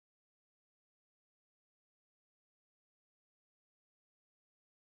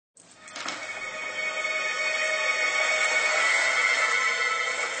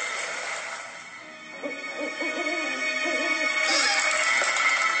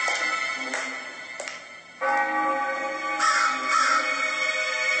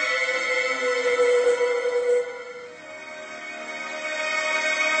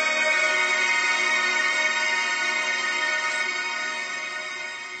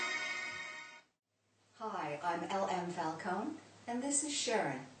I'm L.M. Falcone, and this is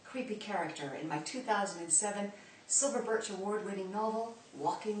Sharon, creepy character in my 2007 Silver Birch Award-winning novel,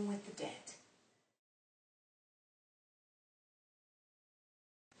 Walking with the Dead.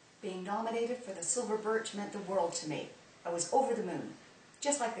 Being nominated for the Silver Birch meant the world to me. I was over the moon,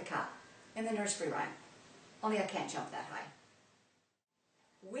 just like the cat in the nursery rhyme, only I can't jump that high.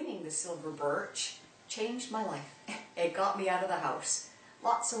 Winning the Silver Birch changed my life. It got me out of the house.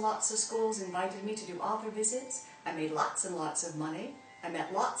 Lots and lots of schools invited me to do author visits. I made lots and lots of money. I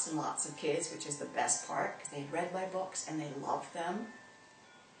met lots and lots of kids, which is the best part, because they read my books and they loved them.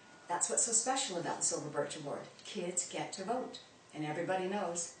 That's what's so special about the Silver Birch Award. Kids get to vote. And everybody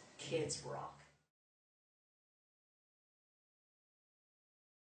knows, kids rock.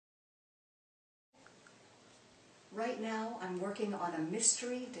 Right now, I'm working on a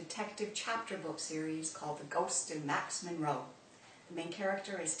mystery detective chapter book series called The Ghost in Max Monroe. The main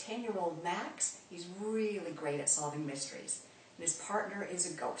character is 10-year-old Max. He's really great at solving mysteries. And his partner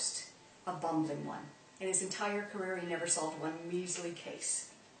is a ghost, a bumbling one. In his entire career, he never solved one measly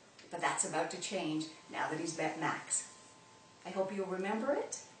case. But that's about to change now that he's met Max. I hope you'll remember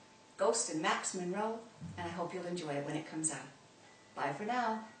it, Ghost in Max Monroe, and I hope you'll enjoy it when it comes out. Bye for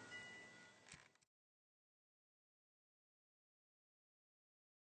now.